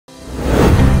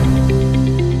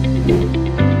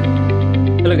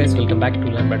guys, welcome back to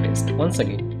LambdaTest once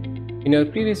again. In our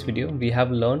previous video, we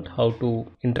have learned how to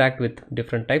interact with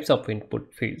different types of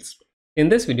input fields. In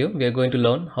this video, we are going to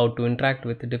learn how to interact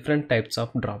with different types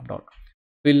of dropdown.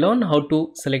 We'll learn how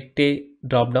to select a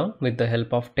dropdown with the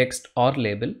help of text or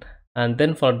label, and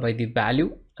then followed by the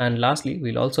value. And lastly,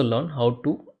 we'll also learn how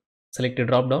to select a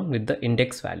dropdown with the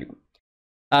index value.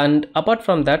 And apart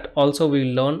from that, also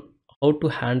we'll learn how to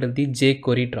handle the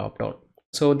jQuery dropdown.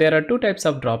 So there are two types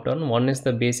of dropdown. One is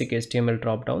the basic HTML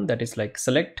dropdown, that is like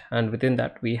select, and within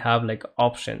that we have like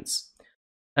options.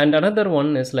 And another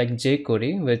one is like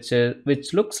jQuery,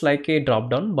 which looks like a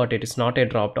dropdown, but it is not a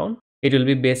dropdown. It will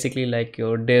be basically like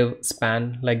your div,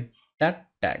 span, like that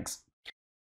tags.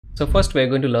 So first we are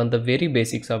going to learn the very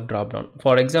basics of dropdown.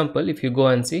 For example, if you go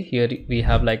and see here, we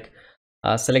have like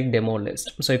select demo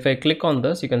list. So if I click on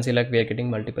this, you can see like we are getting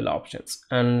multiple options.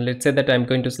 And let's say that I'm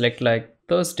going to select like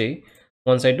Thursday.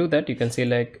 Once I do that, you can see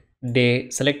like day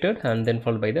selected and then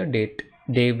followed by the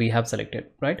day we have selected,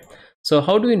 right? So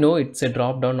how do we know it's a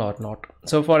drop down or not?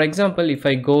 So for example, if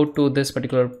I go to this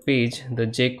particular page, the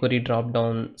jQuery drop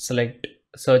down select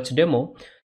search demo,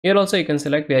 here also you can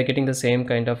select we are getting the same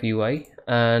kind of UI,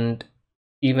 and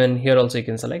even here also you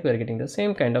can select we are getting the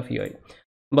same kind of UI.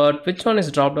 But which one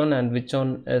is drop down and which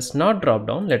one is not drop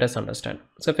down, let us understand.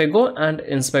 So if I go and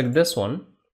inspect this one,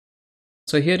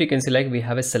 so here you can see like we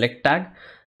have a select tag,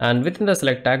 and within the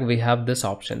select tag we have this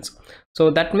options.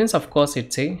 So that means of course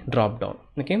it's a drop down.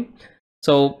 Okay,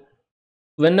 so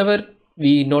whenever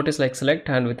we notice like select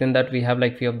and within that we have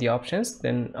like few of the options,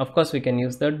 then of course we can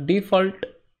use the default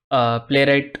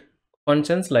Playwright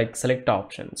functions like select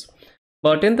options.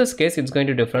 But in this case it's going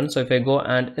to be different. So if I go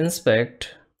and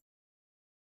inspect,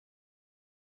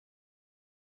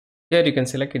 here you can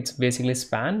see like it's basically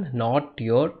span, not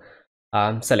your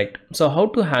select. So how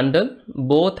to handle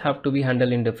both have to be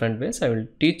handled in different ways. I will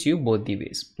teach you both the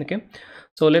ways. Okay,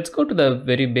 so let's go to the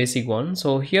very basic one.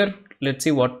 So here let's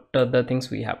see what the things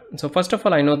we have. So first of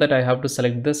all, I know that I have to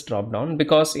select this drop down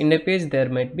because in a page there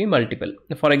might be multiple.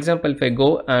 For example, if I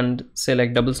go and say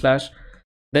like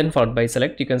 / then followed by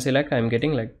select, you can see like I'm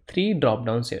getting like 3 drop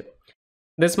downs here.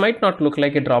 This might not look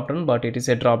like a drop down, but it is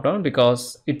a drop down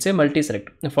because it's a multi-select.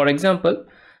 For example,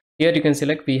 here you can see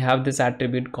like we have this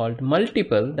attribute called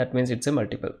multiple. That means it's a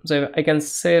multiple. So I can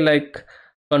say like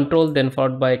control, then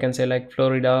followed by I can say like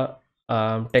Florida,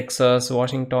 Texas,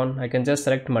 Washington. I can just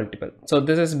select multiple. So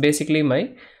this is basically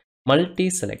my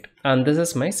multi-select, and this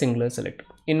is my singular select.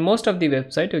 In most of the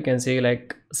website you can say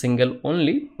like single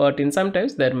only, but in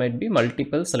sometimes there might be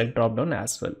multiple select drop down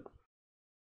as well.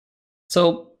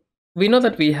 So we know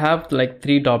that we have like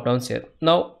 3 drop downs here.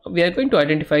 Now we are going to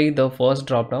identify the first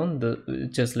drop down,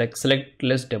 which is like select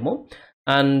list demo,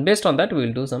 and based on that we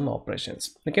will do some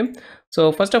operations. Okay,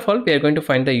 so first of all we are going to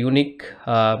find the unique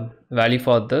value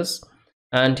for this,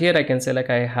 and here I can say like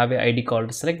I have a ID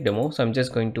called select demo, so I'm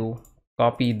just going to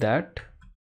copy that.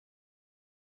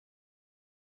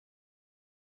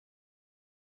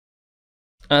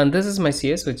 And this is my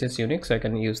CS, which is unique, so I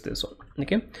can use this one.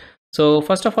 Okay, so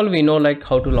first of all we know like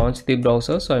how to launch the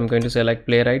browser. So I'm going to say like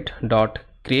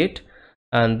playwright.create,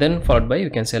 and then followed by you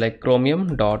can say like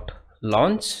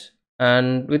chromium.launch,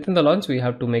 and within the launch we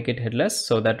have to make it headless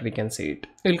so that we can see it.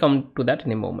 We'll come to that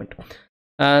in a moment.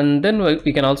 And then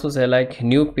we can also say like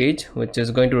new page, which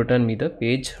is going to return me the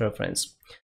page reference.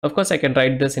 Of course I can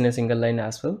write this in a single line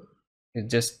as well. It's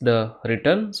just the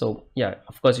return, so yeah,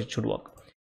 of course it should work.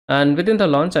 And within the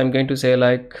launch I'm going to say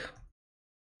like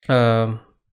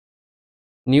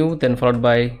new, then followed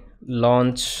by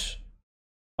launch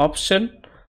option.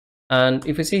 And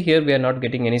if you see here, we are not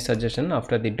getting any suggestion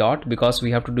after the dot because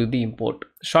we have to do the import.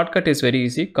 Shortcut is very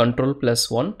easy,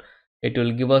 Ctrl+1. It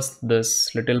will give us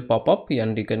this little pop-up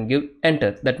and you can give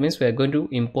enter. That means we are going to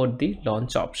import the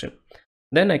launch option.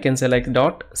 Then I can say like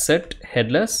dot set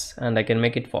headless, and I can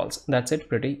make it false. That's it,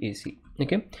 pretty easy.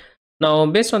 Okay, now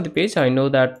based on the page I know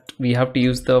that we have to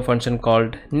use the function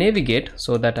called navigate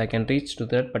so that I can reach to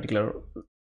that particular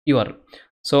URL.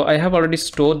 So I have already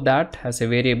stored that as a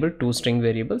variable, 2 string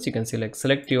variables. You can see like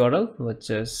select URL, which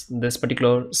is this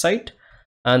particular site,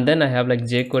 and then I have like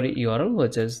jQuery URL,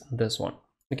 which is this one.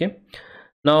 Okay,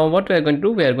 now what we are going to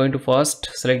do, we are going to first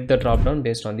select the dropdown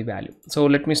based on the value. So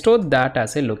let me store that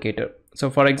as a locator. So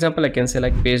for example, I can say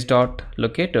like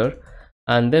page.locator,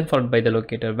 and then followed by the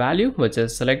locator value, which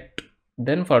is select,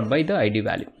 then followed by the ID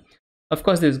value. Of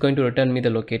course this is going to return me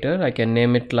the locator. I can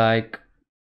name it like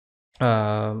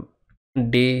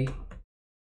day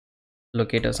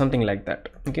locator, something like that.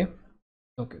 Okay,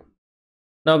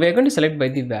 now we are going to select by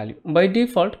the value. By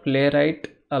default Playwright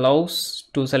allows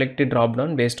to select a drop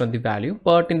down based on the value,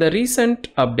 but in the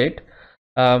recent update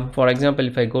For example,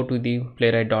 if I go to the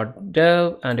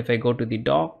playwright.dev and if I go to the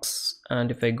docs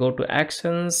and if I go to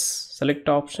actions, select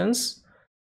options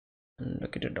and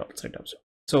look at it dot select option.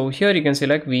 So here you can see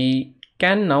like we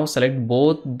can now select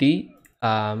both the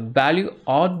value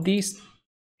or the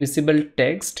visible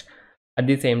text at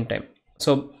the same time.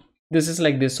 So this is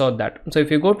like this or that. So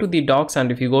if you go to the docs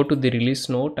and if you go to the release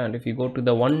note and if you go to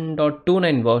the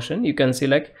 1.29 version, you can see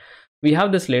like we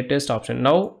have this latest option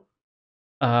now.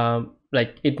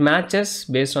 Like it matches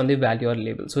based on the value or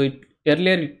label. So it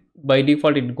earlier by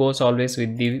default it goes always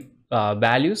with the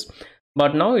values,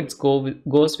 but now it's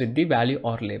goes with the value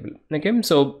or label. Okay,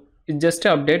 so it's just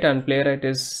an update and Playwright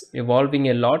is evolving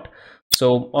a lot,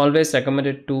 so always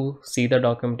recommended to see the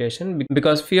documentation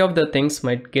because few of the things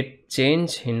might get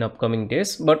changed in upcoming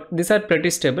days, but these are pretty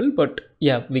stable. But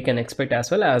yeah, we can expect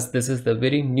as well, as this is the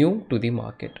very new to the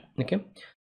market. Okay,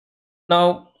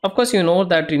 now of course you know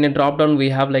that in a drop down we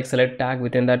have like select tag,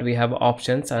 within that we have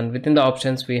options, and within the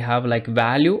options we have like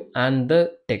value and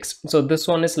the text. So this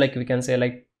one is like we can say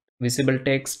like visible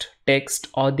text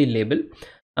or the label,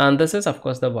 and this is of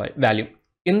course the value.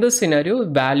 In this scenario,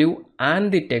 value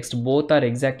and the text both are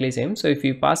exactly same, so if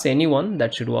you pass any one,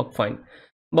 that should work fine.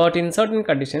 But in certain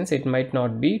conditions it might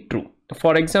not be true.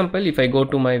 For example, if I go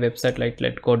to my website like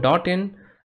letcode.in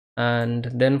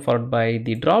and then followed by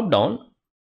the drop down,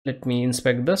 let me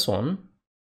inspect this one.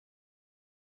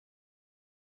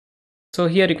 So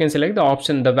here you can select the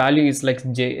option, the value is like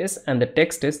JS and the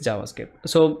text is JavaScript.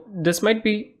 So this might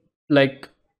be like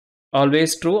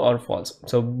always true or false.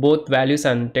 So both values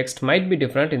and text might be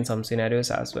different in some scenarios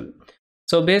as well.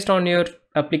 So based on your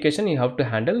application you have to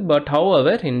handle, but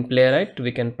however in Playwright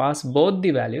we can pass both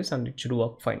the values and it should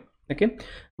work fine. Okay,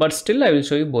 but still I will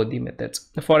show you both the methods.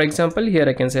 For example, here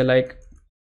I can say like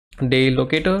day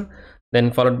locator,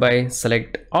 then followed by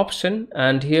select option,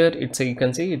 and here it's a, you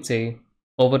can see it's a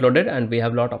overloaded and we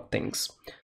have a lot of things.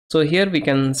 So here we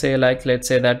can say like, let's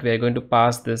say that we are going to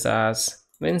pass this as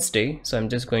Wednesday, so I'm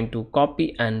just going to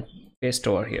copy and paste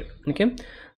over here. Okay,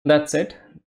 that's it,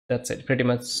 pretty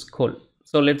much cool.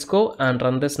 So let's go and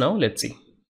run this now. Let's see.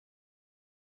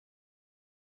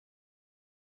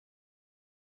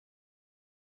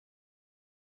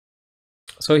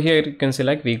 So here you can see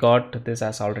like we got this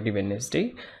as already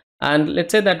Wednesday, and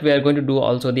let's say that we are going to do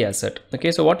also the asset.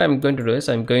 Okay, so what I'm going to do is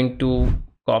I'm going to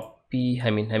copy,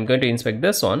 I'm going to inspect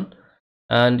this one,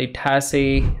 and it has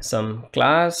some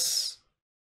class.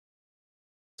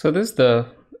 So this is the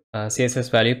CSS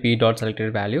value p dot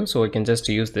selected value, so we can just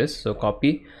use this. So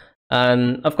copy,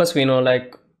 and of course we know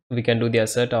like we can do the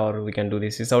asset or we can do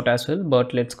this is out as well,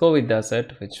 but let's go with the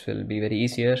asset, which will be very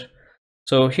easier.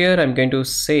 So here I'm going to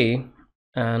say,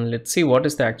 and let's see what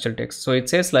is the actual text. So it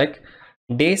says like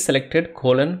day selected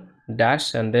colon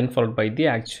dash and then followed by the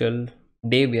actual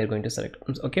day we are going to select.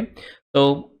 Okay,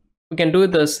 so we can do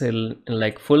this in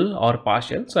like full or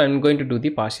partial. So I'm going to do the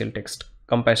partial text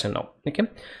comparison now. Okay,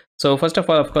 so first of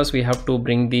all, of course we have to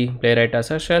bring the playwright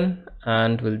assertion,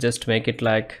 and we'll just make it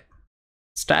like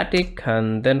static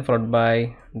and then followed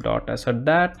by dot assert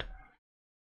that,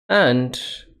 and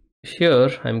here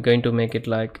I'm going to make it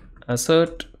like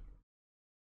assert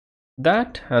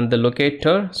that and the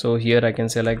locator. So here I can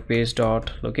say like base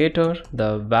dot locator,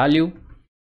 the value,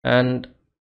 and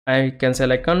I can say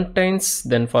like contains,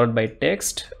 then followed by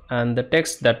text and the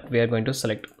text that we are going to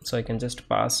select. So I can just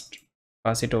pass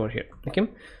it over here. Okay,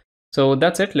 so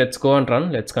that's it. Let's go and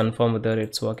run. Let's confirm whether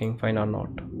it's working fine or not.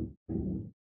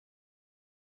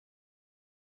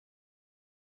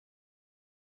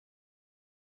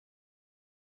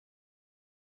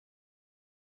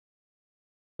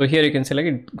 So here you can select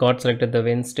it got selected the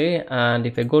Wednesday, and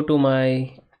if I go to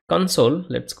my console,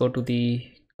 let's go to the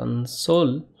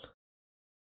console,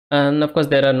 and of course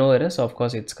there are no errors, so of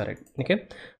course it's correct. Okay,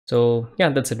 so yeah,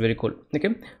 that's it, very cool. Okay,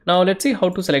 now let's see how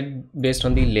to select based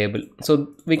on the label.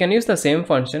 So we can use the same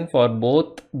function for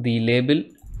both the label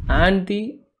and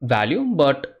the value,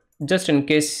 but just in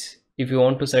case if you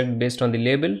want to select based on the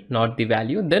label not the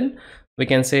value, then we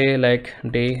can say like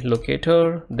day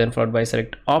locator, then followed by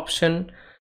select option,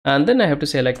 and then I have to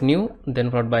say like new, then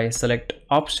followed by select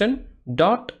option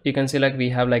dot, you can see like we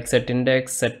have like set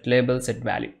index, set label, set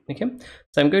value. Okay,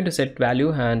 so I'm going to set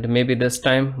value, and maybe this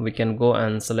time we can go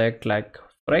and select like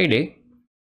Friday.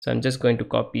 So I'm just going to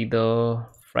copy the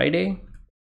Friday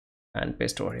and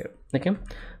paste over here. Okay,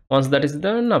 once that is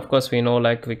done, of course we know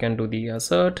like we can do the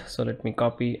assert. So let me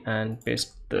copy and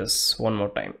paste this one more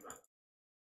time,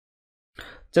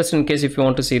 just in case if you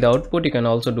want to see the output. You can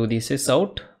also do the sys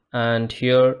out, and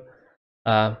here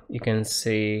you can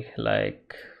say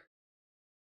like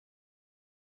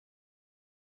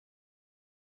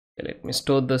let me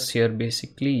store this here.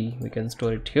 Basically we can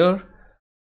store it here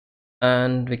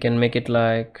and we can make it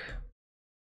like,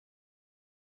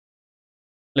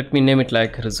 let me name it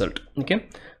like result. Okay,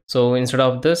 so instead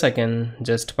of this I can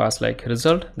just pass like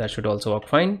result. That should also work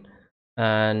fine.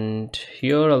 And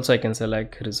here also I can say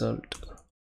like result,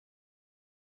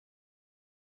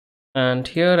 and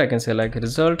here I can say like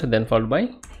result, then followed by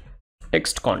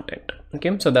text content.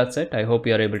 Okay, so that's it. I hope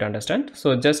you are able to understand.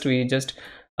 So we just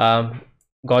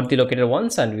got the locator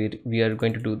once, and we are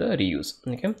going to do the reuse.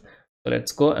 Okay, so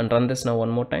let's go and run this now one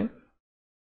more time.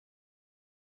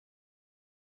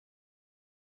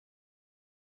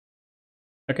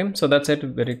 Okay, so that's it.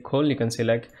 Very cool. You can see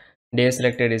like day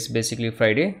selected is basically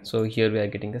Friday, so here we are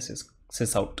getting the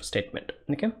sys out statement.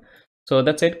 Okay, so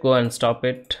that's it. Go and stop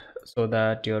it so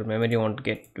that your memory won't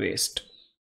get waste.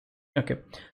 Okay,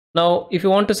 now if you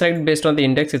want to select based on the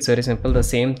index, it's very simple. The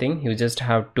same thing, you just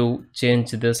have to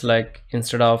change this, like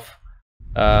instead of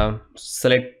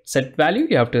select set value,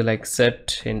 you have to like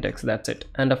set index. That's it.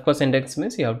 And of course index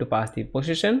means you have to pass the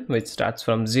position which starts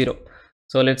from 0.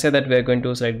 So let's say that we're going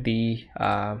to select the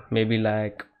maybe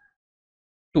like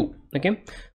 2. Okay,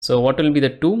 so what will be the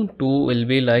 2 will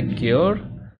be like here,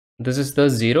 this is the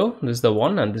 0, this is the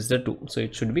 1, and this is the 2, so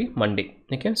it should be Monday.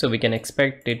 Okay, so we can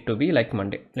expect it to be like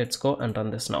Monday. Let's go and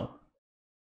run this now.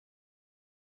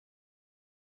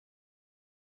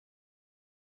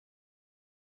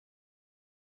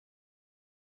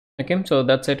 Okay, so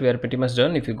that's it. We are pretty much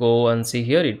done. If you go and see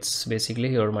here, it's basically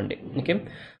here Monday. Okay,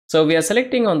 so we are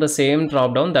selecting on the same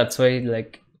drop down. That's why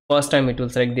like first time it will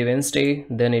select the Wednesday,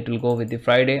 then it will go with the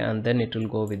Friday, and then it will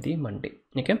go with the Monday.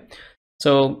 Okay,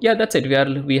 so yeah, that's it.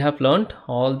 We have learned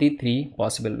all the 3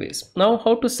 possible ways. Now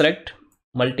how to select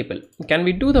multiple? Can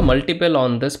we do the multiple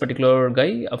on this particular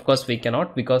guy? Of course we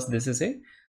cannot, because this is a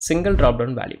single drop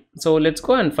down value. So let's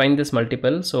go and find this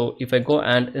multiple. So if I go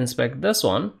and inspect this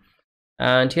one,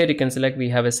 and here you can select, we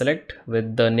have a select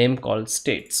with the name called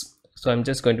states. So I'm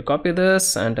just going to copy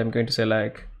this, and I'm going to say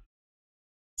like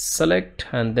select,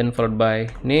 and then followed by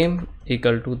name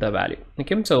equal to the value.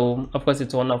 Okay, so of course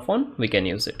it's 1 of 1, we can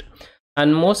use it.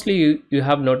 And mostly you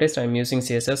have noticed I'm using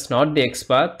CSS, not the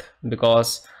XPath,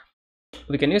 because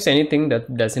we can use anything.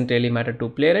 That doesn't really matter to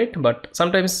Playwright, but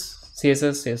sometimes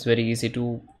CSS is very easy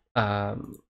to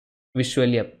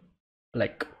visually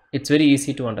like, it's very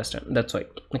easy to understand. That's why.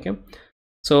 Okay,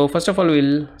 so first of all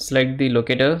we'll select the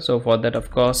locator. So for that, of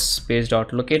course,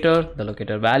 page.locator, the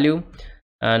locator value,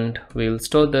 and we'll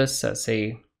store this as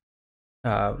a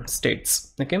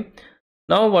states. Okay,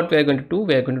 now what we are going to do,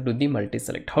 we are going to do the multi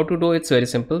select. How to do it's very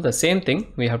simple. The same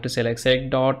thing, we have to select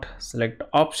select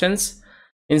options.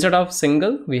 Instead of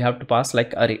single, we have to pass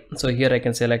like array. So here I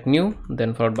can select new,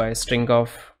 then followed by string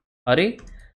of array,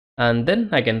 and then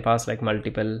I can pass like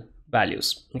multiple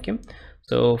values. Okay,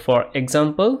 so for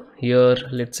example here,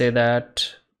 let's say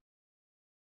that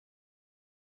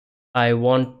I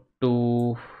want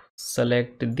to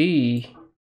select the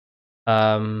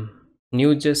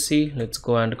New Jersey. Let's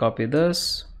go and copy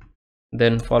this,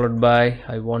 then followed by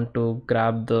I want to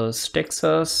grab this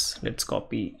Texas. Let's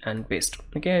copy and paste.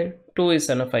 Okay, 2 is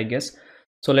enough, I guess.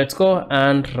 So let's go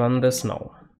and run this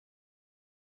now.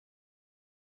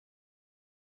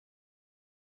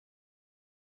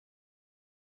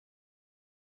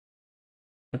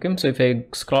 Okay, so if I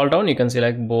scroll down, you can see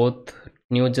like both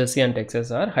New Jersey and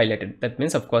Texas are highlighted. That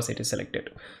means of course it is selected.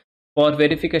 For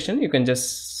verification, you can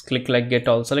just click like get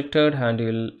all selected, and you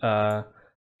will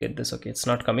get this. Okay, it's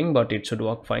not coming, but it should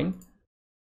work fine.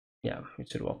 Yeah, it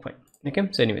should work fine. Okay,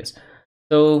 so anyways,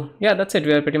 so yeah, that's it.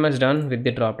 We are pretty much done with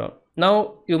the drop down.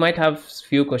 Now you might have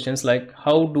few questions like,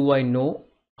 how do I know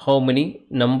how many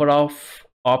number of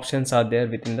options are there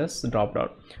within this drop down?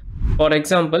 For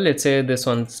example, let's say this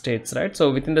one states, right?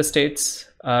 So within the states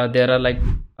there are like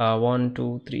 1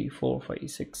 2 3 4 5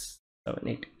 6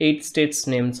 7 8 states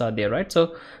names are there, right?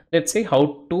 So let's say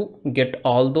how to get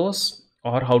all those,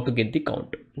 or how to get the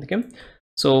count. Okay,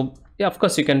 so yeah, of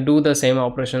course you can do the same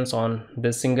operations on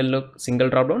this single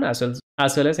drop down as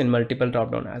well as in multiple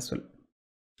drop down as well.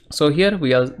 So here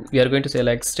we are going to say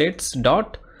like states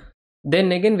dot,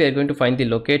 then again we are going to find the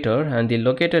locator, and the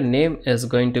locator name is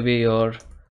going to be your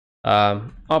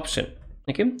option.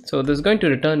 Okay, so this is going to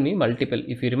return me multiple.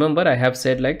 If you remember, I have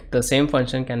said like the same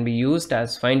function can be used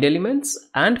as find elements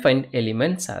and find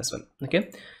elements as well.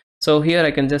 Okay, so here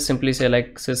I can just simply say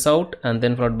like sys out, and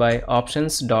then followed by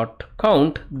options dot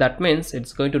count. That means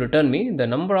it's going to return me the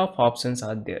number of options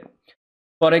are there.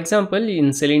 For example,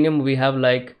 in Selenium we have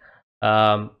like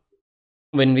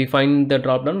when we find the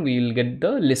drop down, we will get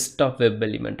the list of web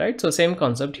element, right? So same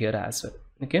concept here as well.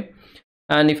 Okay,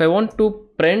 And if I want to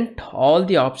print all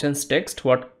the options text,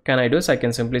 what can I do? So I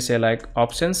can simply say like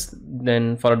options,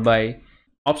 then followed by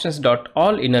options dot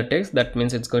all inner text. That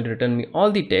means it's going to return me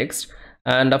all the text,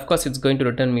 and of course it's going to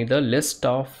return me the list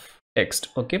of text.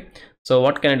 Okay, so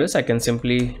what can I do is I can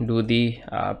simply do the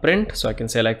print. So I can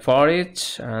say like for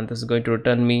each, and this is going to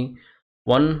return me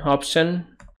one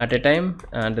option at a time,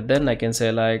 and then I can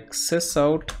say like sys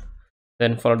out,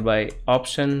 then followed by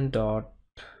option dot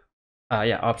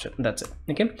option. That's it.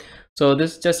 Okay, so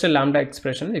this is just a lambda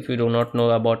expression. If you do not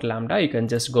know about lambda, you can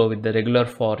just go with the regular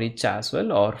for each as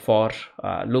well, or for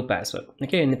loop as well.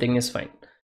 Okay, anything is fine.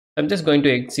 I'm just going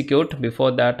to execute.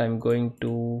 Before that, I'm going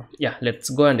to let's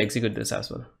go and execute this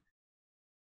as well.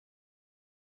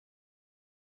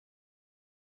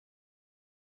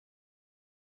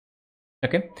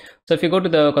 Okay, so if you go to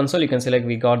the console, you can see like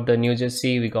we got the New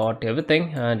Jersey, we got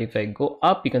everything, and if I go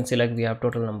up, you can see like we have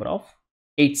total number of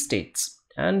 8 states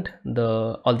and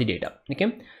all the data.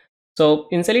 Okay, so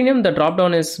in Selenium, the drop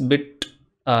down is a bit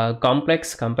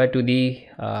complex compared to the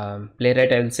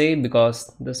Playwright, I will say,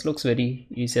 because this looks very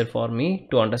easier for me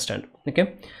to understand.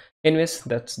 Okay, anyways,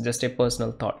 that's just a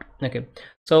personal thought. Okay,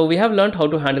 so we have learned how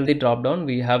to handle the drop down.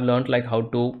 We have learned like how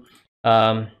to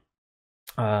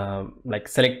like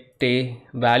select a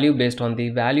value based on the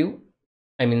value,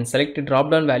 select a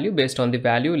drop down value based on the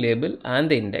value, label and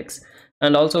the index.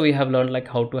 And also we have learned like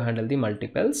how to handle the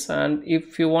multiples. And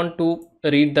if you want to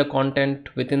read the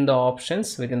content within the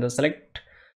options within the select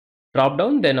drop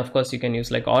down, then of course you can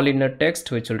use like all inner text,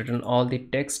 which will return all the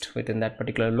text within that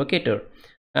particular locator.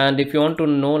 And if you want to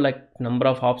know like number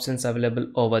of options available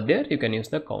over there, you can use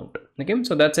the count. Okay,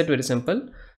 so that's it, very simple.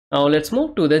 Now let's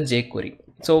move to the jQuery.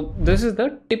 So this is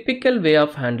the typical way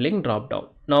of handling dropdown.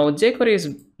 Now jQuery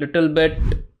is little bit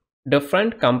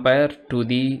different compared to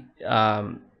the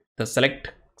select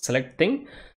thing,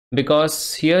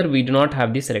 because here we do not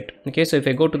have the select. Okay, so if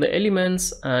I go to the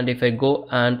elements and if I go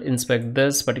and inspect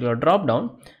this particular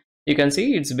dropdown, you can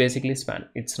see it's basically span.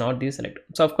 It's not the select.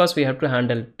 So of course we have to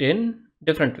handle it in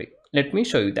different way. Let me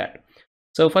show you that.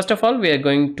 So first of all, we are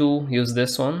going to use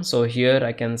this one. So here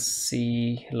I can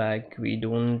see like we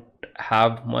don't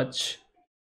have much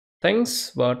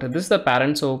things, but this is the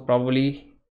parent. So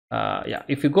probably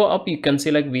if you go up, you can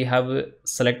see like we have a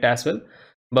select as well,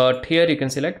 but here you can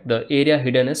select the area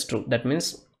hidden is true. That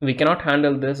means we cannot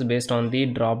handle this based on the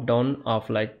drop down of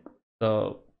like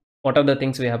what are the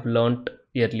things we have learned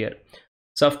earlier.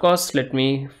 So of course,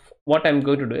 what I'm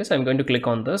going to do is I'm going to click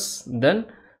on this, then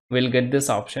we'll get this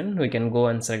option. We can go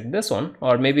and select this one,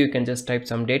 or maybe you can just type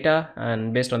some data,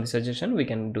 and based on the suggestion we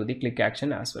can do the click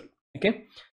action as well. Okay,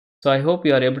 so I hope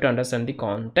you are able to understand the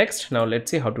context. Now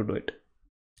let's see how to do it.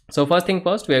 So first thing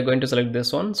first, we are going to select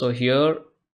this one. So here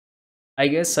I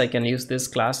guess I can use this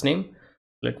class name.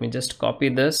 Let me just copy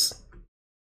this.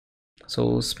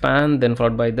 So span, then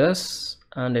followed by this,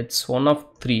 and it's one of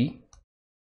 3.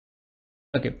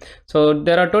 Okay, so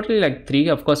there are totally like 3.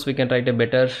 Of course we can write a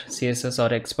better CSS or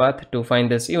XPath to find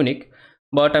this unique,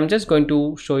 but I'm just going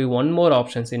to show you one more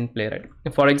options in Playwright.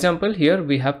 For example, here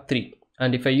we have 3,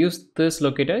 and if I use this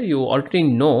locator, you already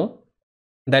know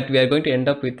that we are going to end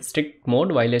up with strict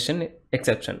mode violation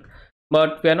exception,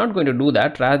 but we are not going to do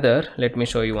that. Rather, let me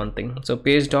show you one thing. So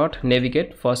page dot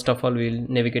navigate, first of all we'll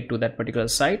navigate to that particular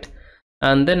site,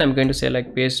 and then I'm going to say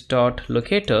like page dot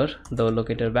locator, the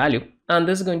locator value, and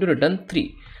this is going to return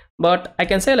 3. But I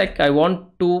can say like I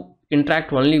want to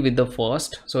interact only with the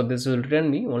first, so this will return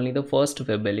me only the first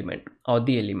web element or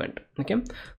the element. Okay,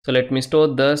 so let me store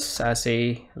this as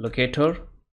a locator.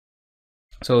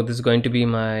 So this is going to be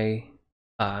my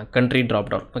country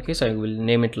dropdown. Okay, so I will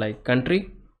name it like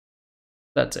country.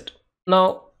 That's it.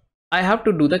 Now I have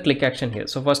to do the click action here.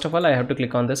 So first of all, I have to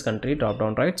click on this country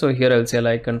dropdown, right? So here I'll say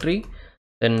like country,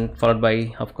 then followed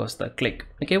by of course the click.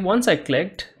 Okay, once I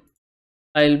clicked,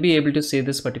 I'll be able to see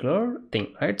this particular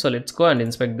thing, right? So let's go and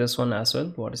inspect this one as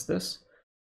well. What is this?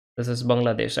 This is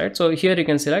Bangladesh, right? So here you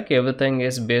can see like everything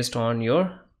is based on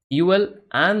your UL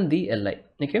and the LI.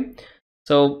 Okay,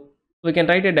 so we can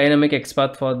write a dynamic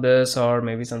XPath for this, or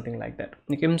maybe something like that.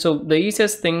 Okay, so the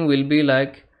easiest thing will be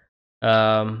like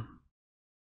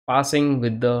passing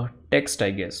with the text, I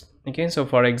guess. Okay, so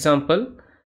for example,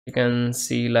 you can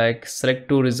see like select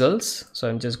 2 results. So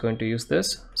I'm just going to use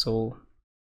this. So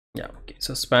yeah, okay,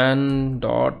 so span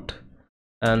dot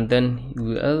and then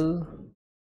UL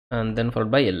and then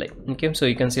followed by LI. Okay, so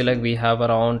you can see like we have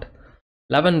around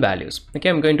 11 values. Okay,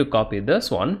 I'm going to copy this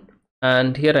one,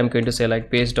 and here I'm going to say like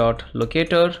page dot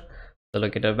locator, the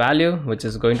locator value, which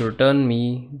is going to return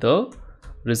me the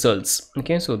results.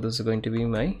 Okay, so this is going to be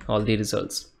my all the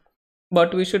results.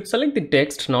 but we should select the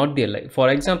text, not the li. For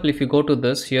example, if you go to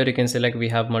this here, you can see like we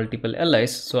have multiple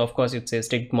li's, so of course it says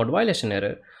strict mode violation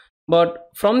error. But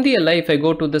from the li, if I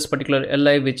go to this particular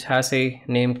li which has a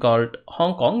name called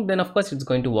Hong Kong, then of course it's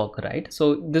going to work, right?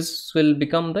 So this will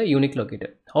become the unique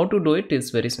locator. How to do it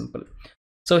is very simple.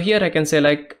 So here I can say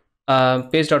like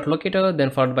page.locator,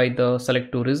 then followed by the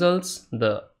select two results,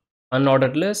 the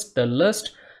unordered list, the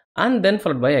list, and then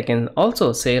followed by I can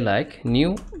also say like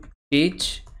new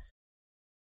page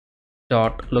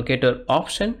dot locator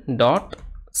option dot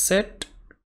set.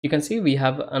 You can see we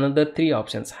have another three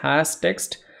options, has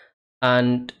text,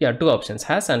 and yeah, two options,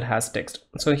 has and has text.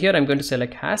 So here I'm going to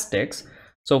select has text.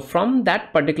 So from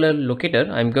that particular locator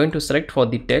I'm going to select for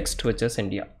the text which is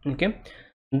India. Okay,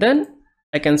 then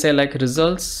I can say like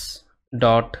results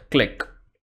dot click,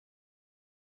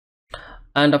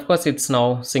 and of course it's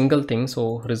now single thing,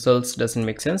 so results doesn't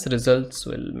make sense. Results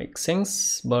will make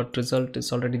sense, but result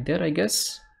is already there, I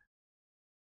guess.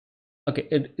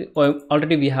 Okay,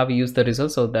 already we have used the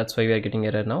result, so that's why we are getting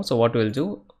error now. So what we'll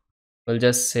do, we'll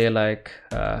just say like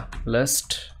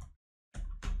list,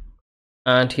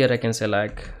 and here I can say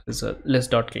like result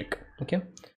list dot click. Okay,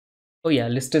 oh yeah,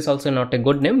 list is also not a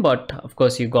good name, but of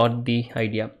course you got the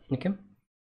idea. Okay,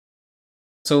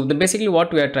 so basically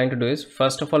what we are trying to do is,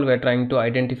 first of all, we are trying to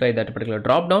identify that particular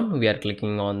drop down. We are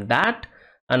clicking on that,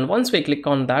 and once we click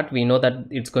on that, we know that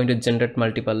it's going to generate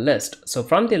multiple lists. So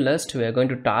from the list we are going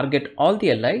to target all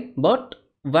the li, but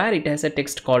where it has a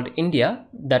text called India,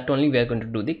 that only we are going to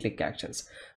do the click actions.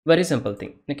 Very simple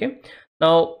thing. Okay,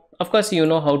 now of course you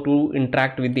know how to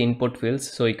interact with the input fields,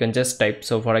 so you can just type.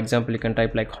 So for example, you can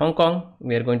type like Hong Kong,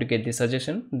 we are going to get the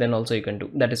suggestion, then also you can do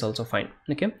that, is also fine.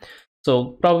 Okay,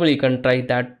 so probably you can try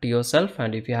that yourself,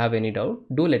 and if you have any doubt,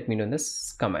 do let me know in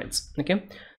this comments. Okay,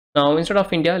 now instead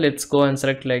of India, let's go and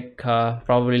select like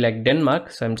probably like Denmark.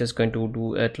 So I'm just going to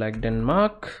do it like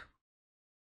Denmark,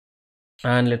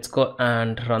 and let's go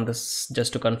and run this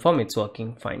just to confirm it's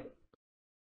working fine.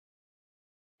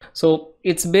 So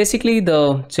it's basically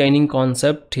the chaining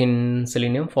concept in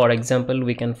Selenium. For example,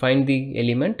 we can find the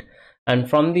element, and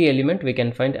from the element we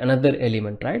can find another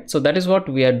element, right? So that is what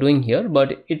we are doing here,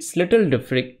 but it's little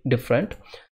different.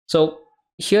 So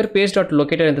here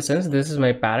page.locator, in the sense this is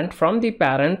my parent. From the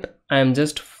parent I am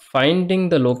just finding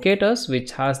the locators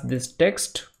which has this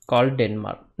text called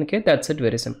Denmark. Okay, that's it,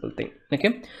 very simple thing.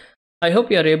 Okay, I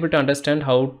hope you are able to understand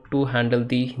how to handle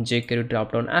the jQuery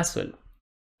dropdown as well.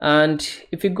 And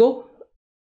if you go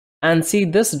and see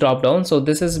this dropdown, so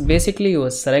this is basically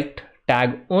your select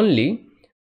tag only.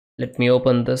 Let me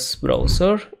open this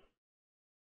browser.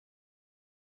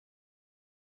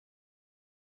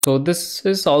 So this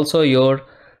is also your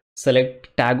select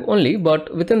tag only,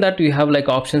 but within that you have like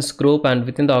options group, and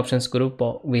within the options group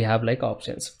we have like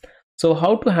options. So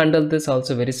how to handle this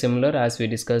also very similar as we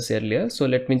discussed earlier. So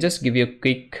let me just give you a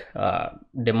quick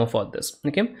demo for this.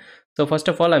 Okay, so first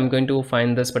of all, I'm going to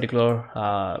find this particular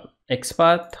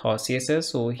XPath or CSS.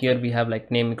 So here we have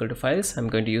like name equal to files. I'm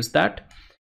going to use that.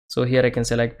 So here I can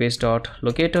select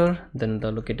page.locator, then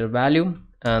the locator value,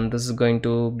 and this is going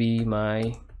to be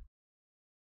my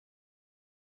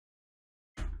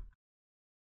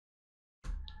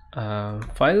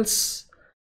files.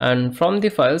 And from the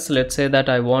files, let's say that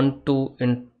I want to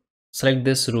select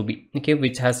this Ruby, okay,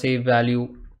 which has a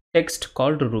value text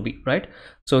called Ruby, right?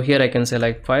 So here I can say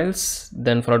like files,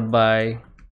 then followed by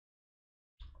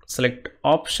select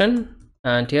option,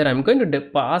 and here I'm going to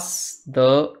pass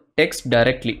the text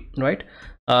directly, right?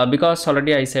 Because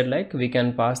already I said like we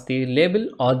can pass the label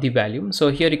or the value. So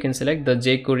here you can select the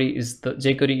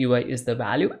jQuery UI is the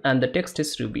value and the text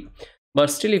is Ruby. But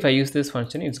still, if I use this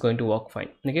function, it's going to work fine.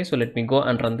 Okay, so let me go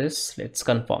and run this. Let's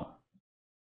confirm.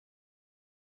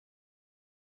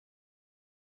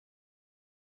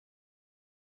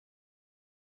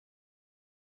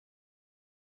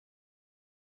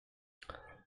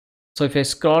 So if I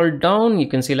scroll down, you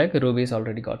can see like Ruby's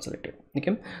already got selected.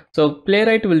 Okay, so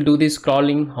Playwright will do the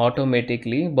scrolling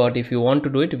automatically, but if you want to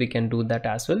do it, we can do that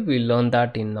as well. We'll learn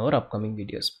that in our upcoming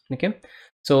videos. Okay,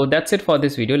 so that's it for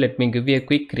this video. Let me give you a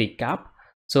quick recap.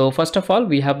 So first of all,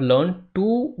 we have learned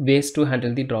two ways to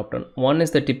handle the dropdown. One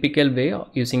is the typical way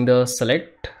using the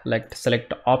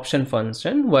select option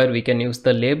function, where we can use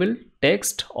the label,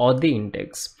 text, or the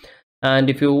index.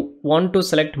 And if you want to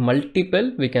select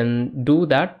multiple, we can do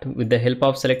that with the help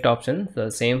of select option, the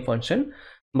same function.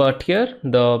 But here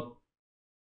the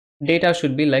data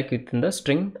should be like within the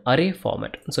string array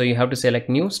format. So you have to select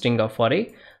new string of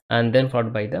array and then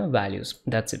followed by the values.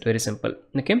 That's it, very simple.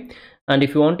 Okay, and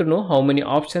if you want to know how many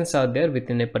options are there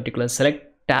within a particular select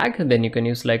tag, then you can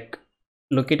use like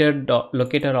locator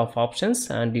of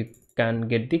options, and you can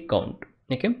get the count.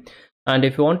 Okay, and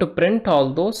if you want to print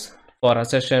all those for a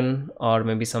session or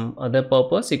maybe some other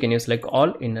purpose, you can use like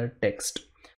all inner text.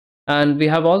 And we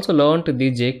have also learned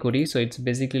the jQuery, so it's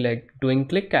basically like doing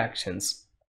click actions.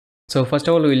 So first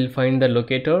of all, we'll find the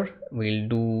locator, we'll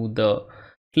do the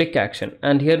click action,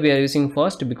 and here we are using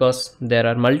first because there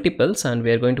are multiples and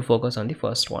we are going to focus on the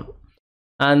first one.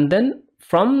 And then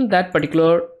from that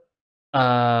particular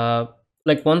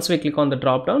like once we click on the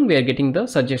drop down, we are getting the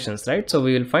suggestions, right? So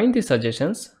we will find the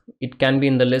suggestions. It can be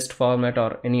in the list format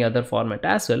or any other format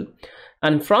as well,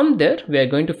 and from there we are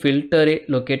going to filter a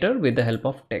locator with the help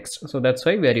of text. So that's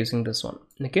why we are using this one.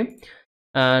 Okay,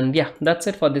 and yeah, that's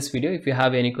it for this video. If you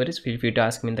have any queries, feel free to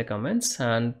ask me in the comments,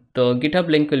 and the GitHub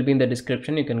link will be in the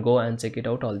description. You can go and check it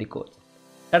out, all the code.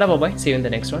 Tada, bye bye, see you in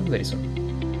the next one very soon.